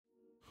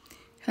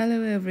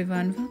Hello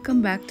everyone,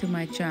 welcome back to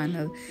my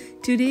channel.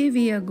 Today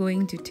we are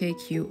going to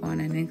take you on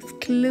an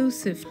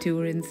exclusive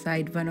tour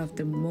inside one of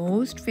the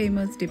most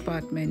famous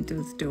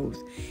departmental stores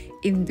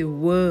in the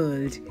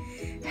world,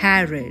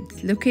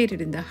 Harrods, located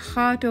in the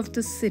heart of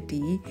the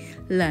city,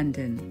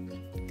 London.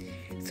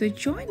 So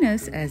join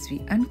us as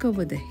we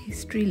uncover the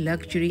history,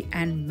 luxury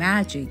and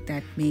magic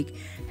that make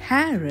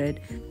Harrods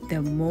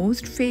the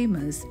most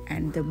famous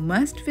and the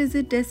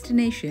must-visit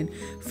destination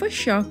for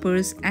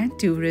shoppers and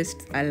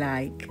tourists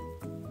alike.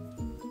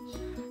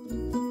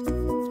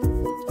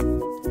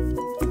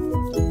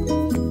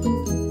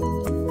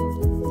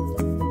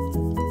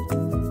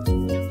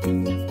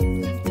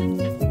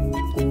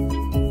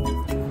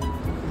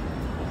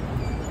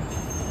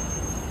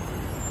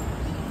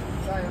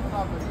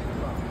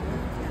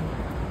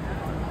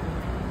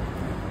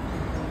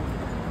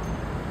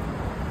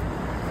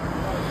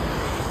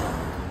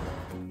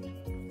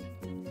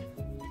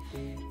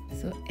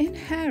 So in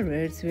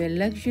Harrods, where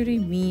luxury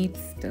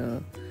meets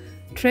the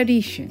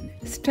tradition,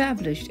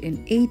 established in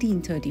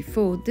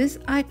 1834, this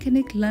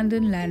iconic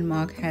London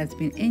landmark has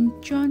been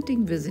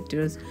enchanting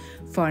visitors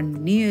for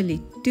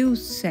nearly 2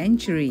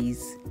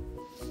 centuries.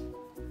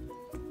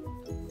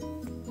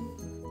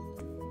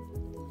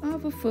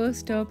 Our first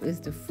stop is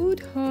the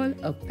food hall,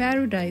 a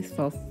paradise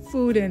for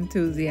food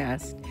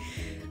enthusiasts.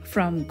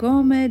 From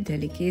gourmet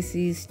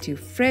delicacies to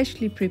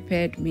freshly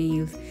prepared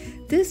meals,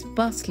 this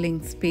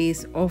bustling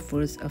space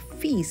offers a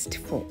feast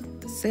for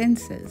the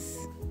senses.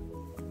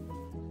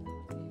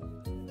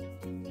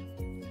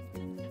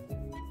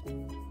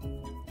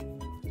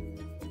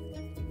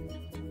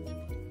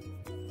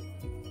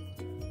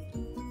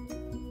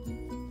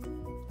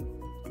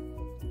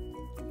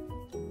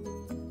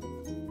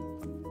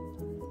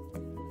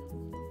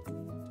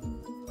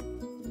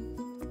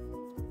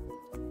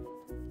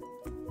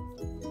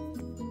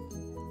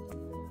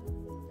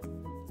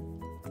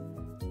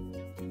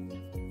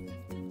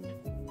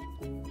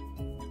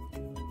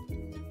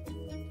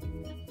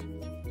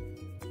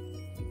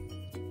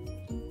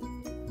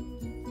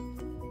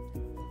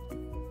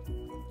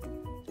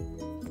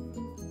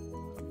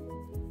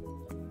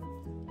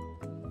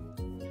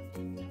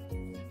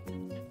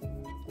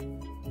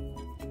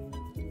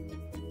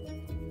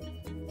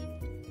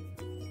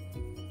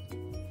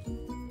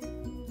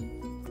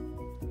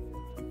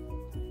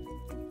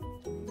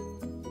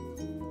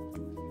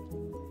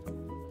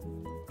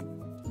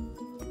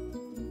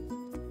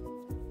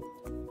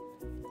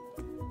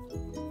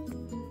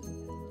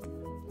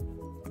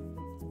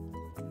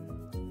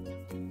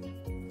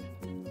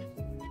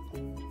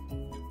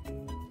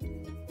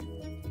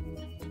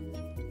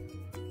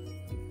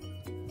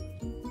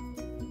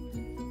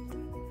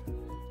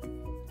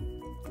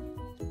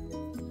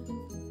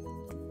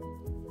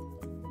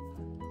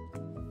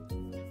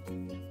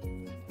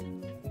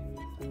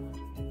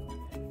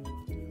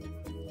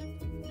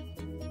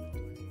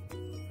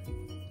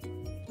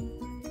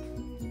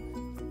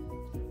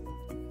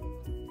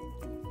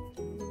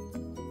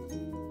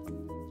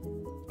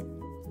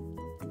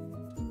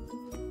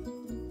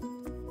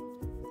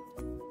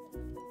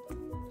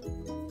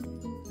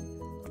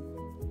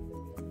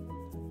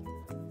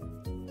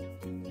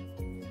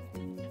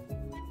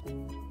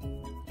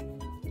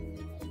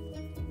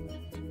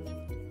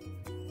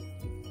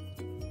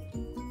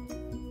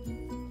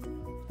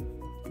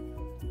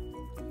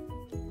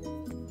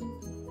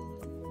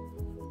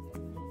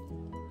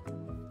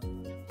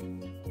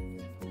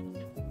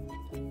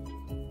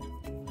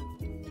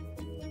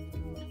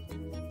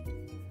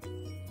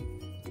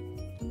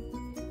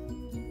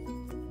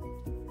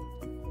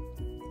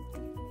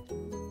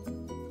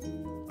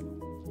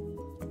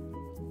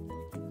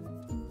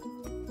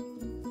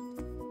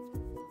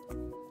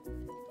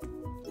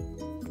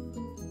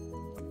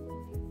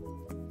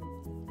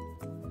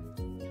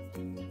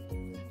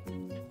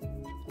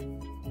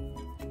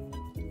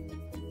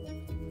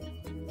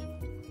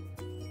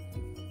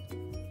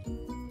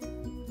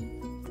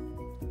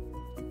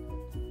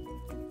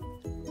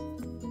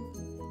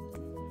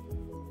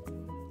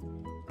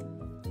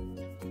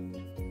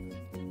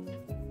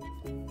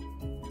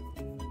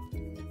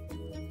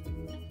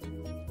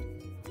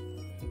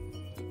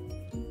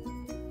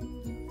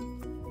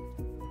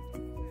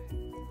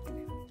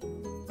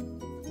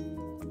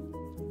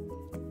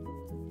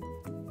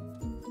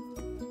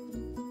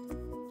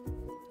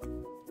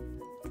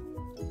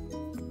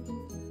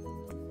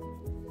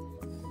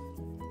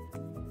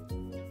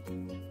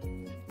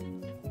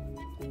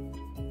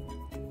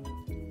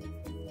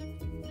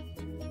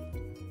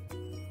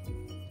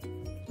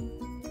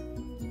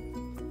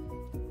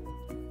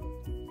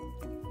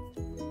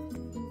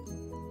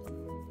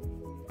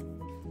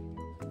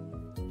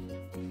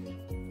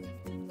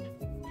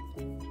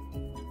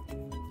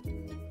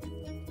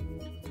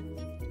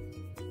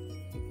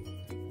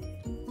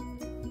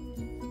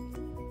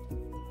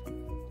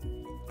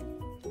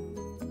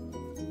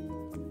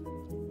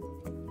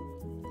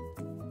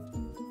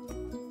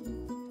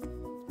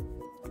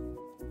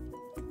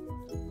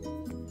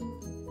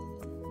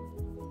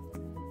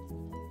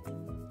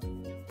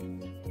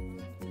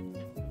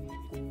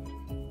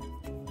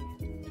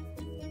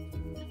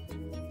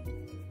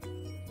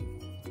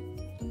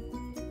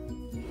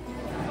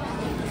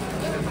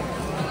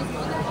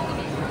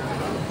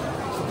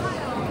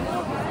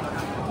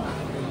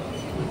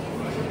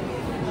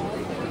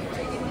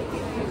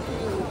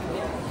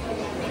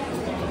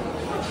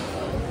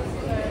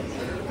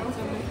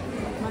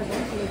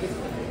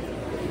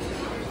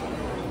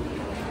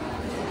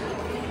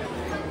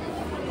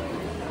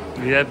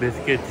 We have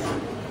biscuits.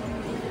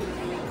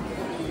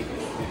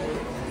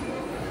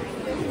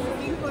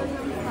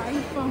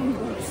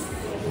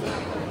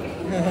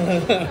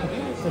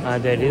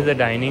 There is a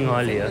dining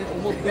hall here.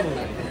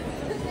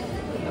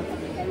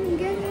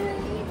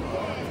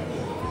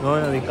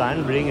 No, we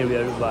can't bring it. We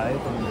have to buy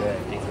from there, I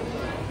think.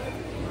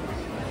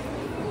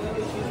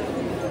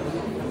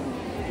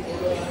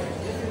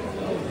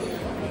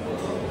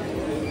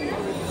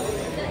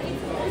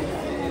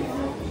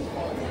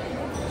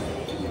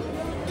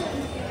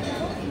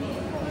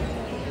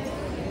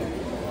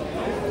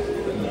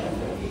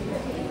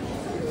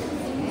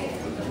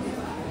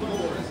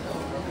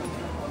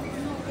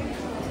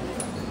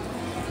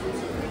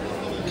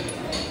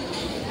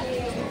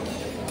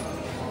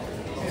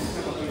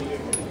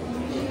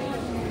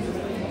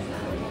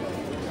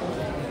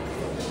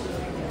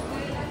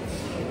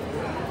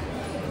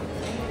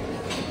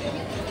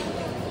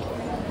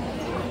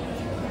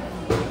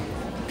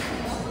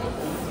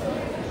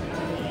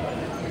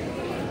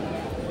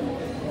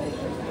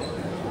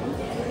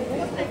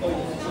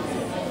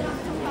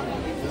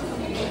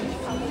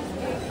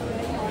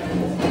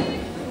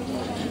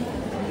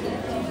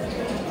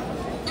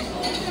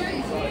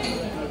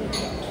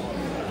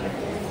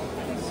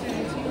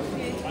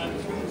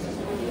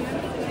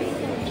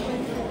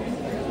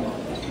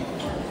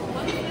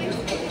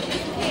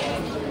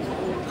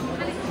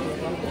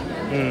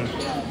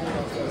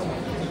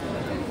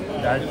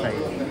 That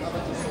side.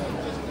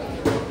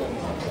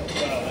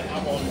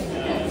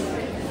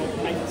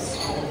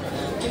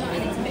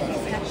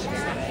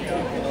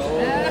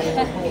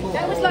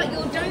 That was like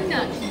your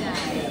donut today.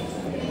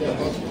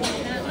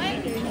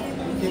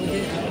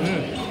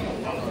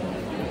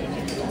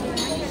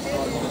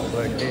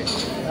 Birthday.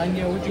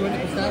 Daniel, would you want a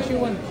pistachio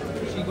one?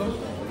 She gone?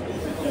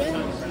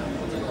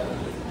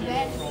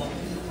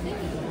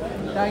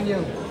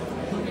 Daniel.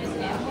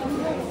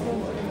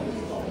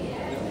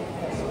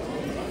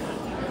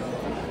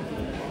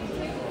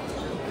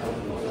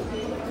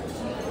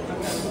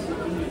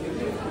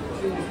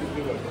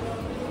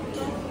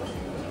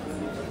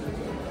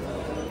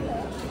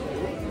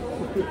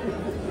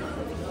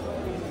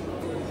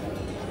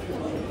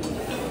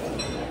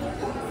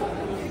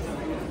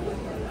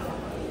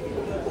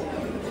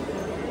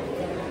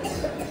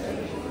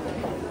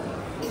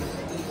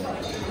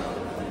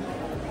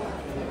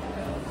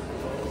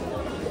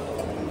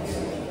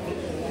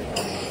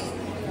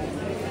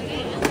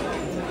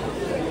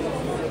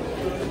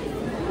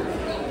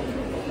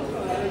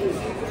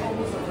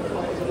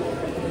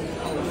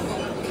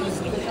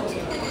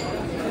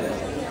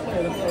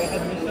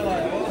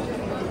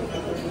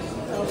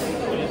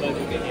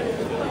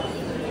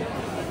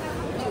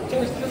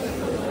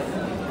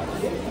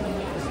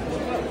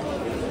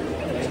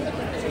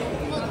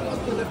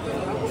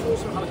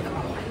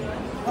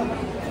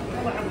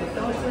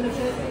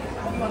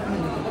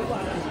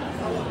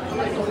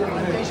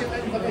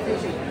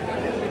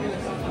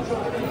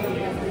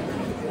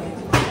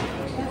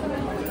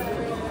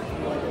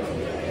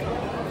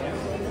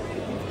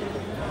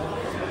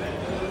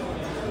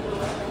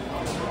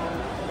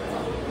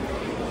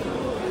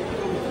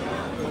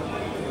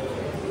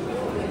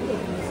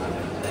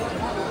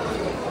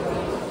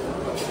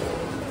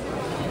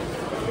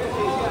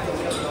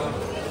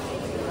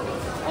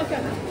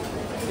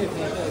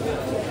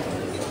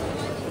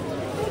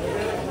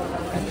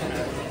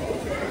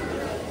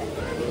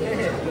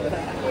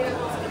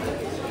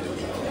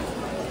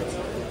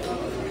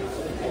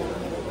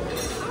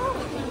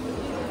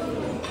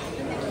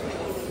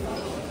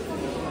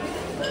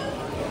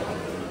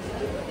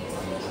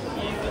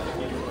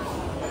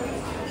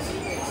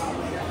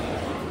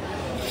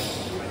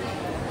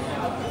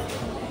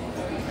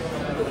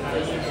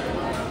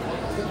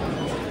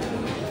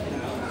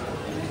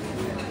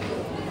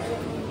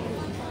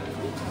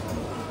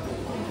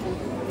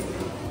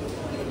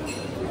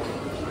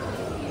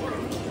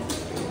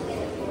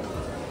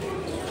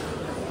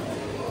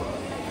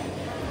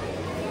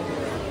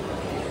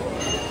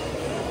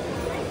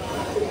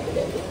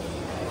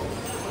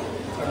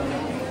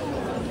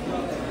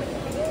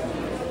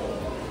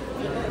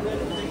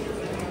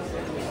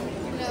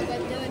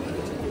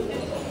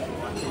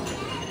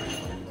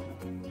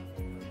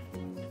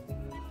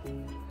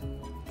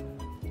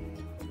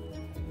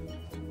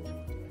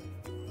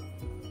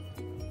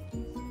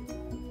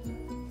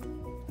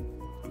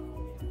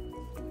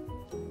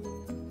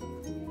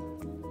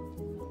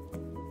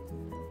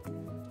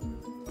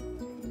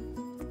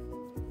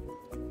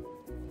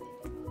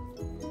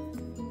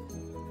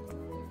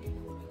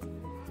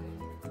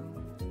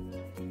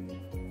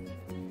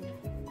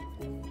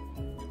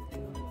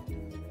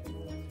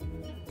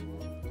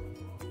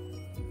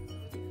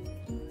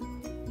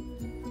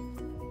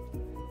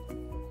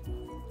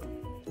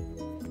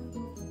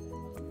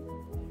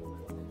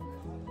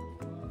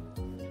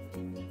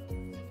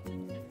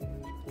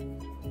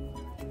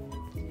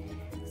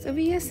 So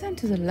we ascend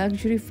to the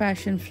luxury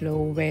fashion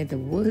floor where the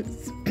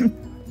world's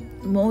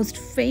most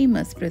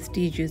famous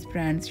prestigious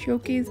brands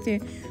showcase their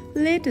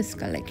latest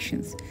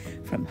collections.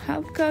 From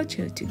haute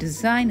couture to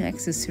designer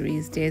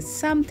accessories, there's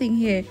something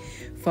here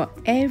for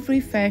every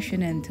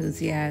fashion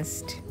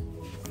enthusiast.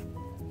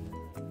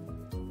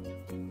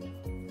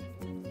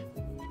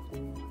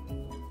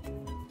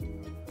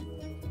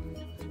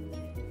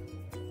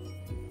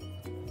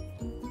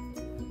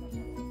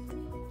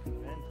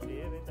 And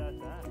stay with us,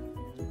 huh?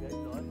 You get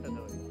lost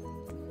otherwise.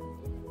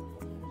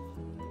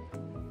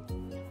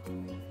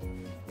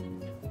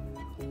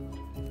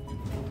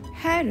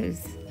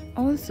 Harrods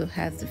also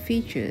has the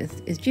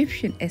features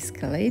Egyptian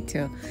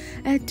escalator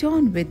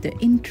adorned with the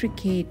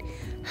intricate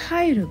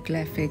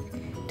hieroglyphic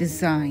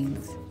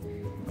designs.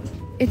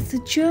 It's a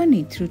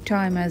journey through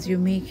time as you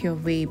make your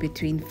way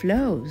between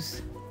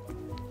flows.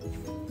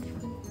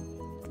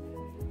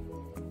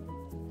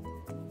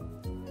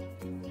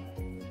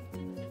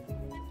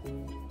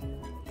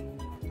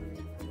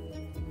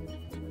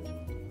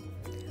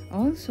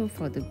 Also,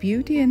 for the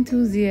beauty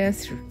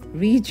enthusiasts,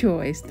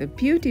 rejoice! The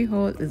beauty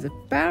hall is a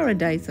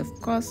paradise of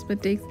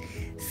cosmetics,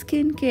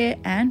 skincare,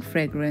 and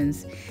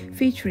fragrance,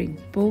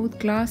 featuring both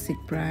classic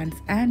brands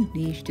and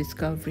niche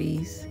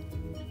discoveries.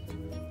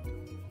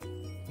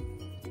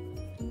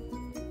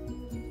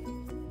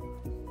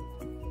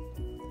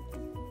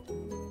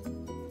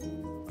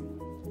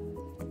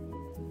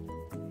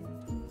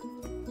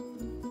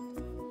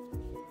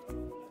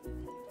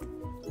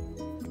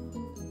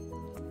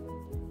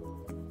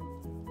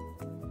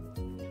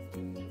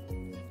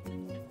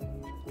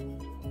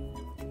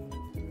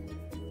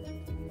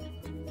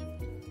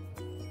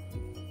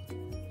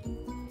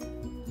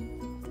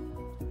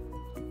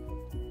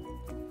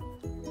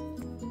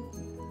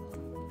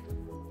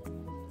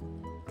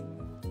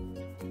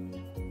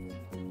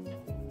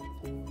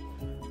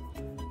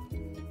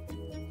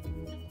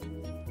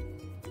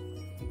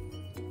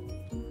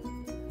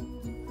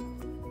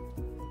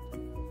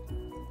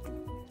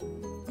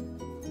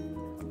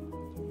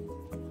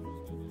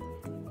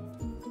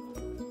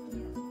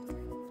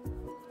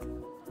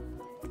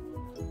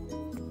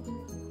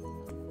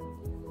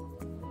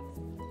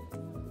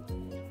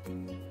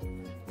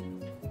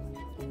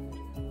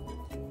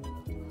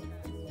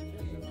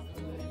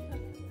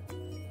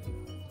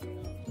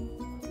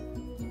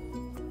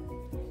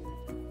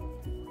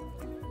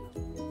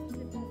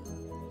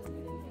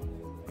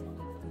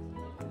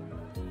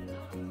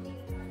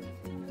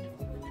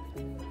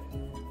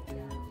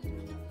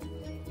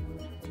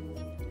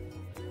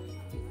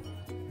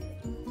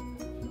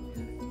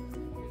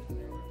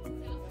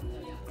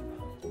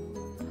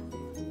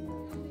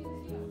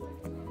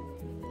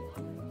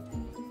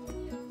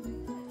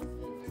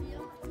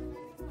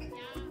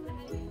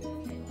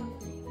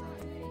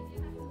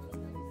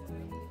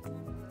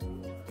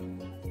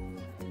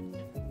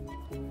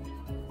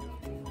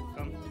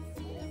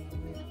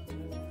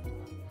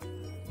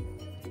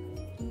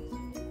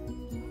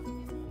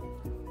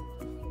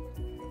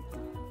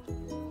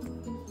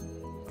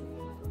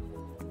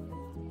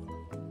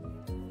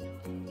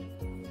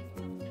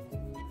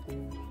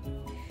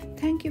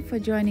 Thank you for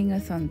joining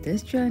us on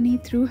this journey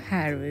through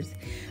Harrods.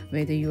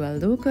 Whether you are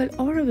local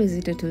or a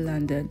visitor to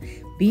London,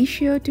 be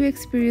sure to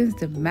experience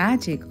the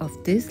magic of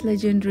this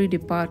legendary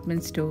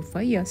department store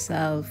for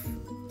yourself.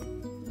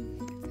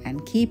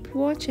 And keep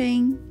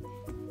watching.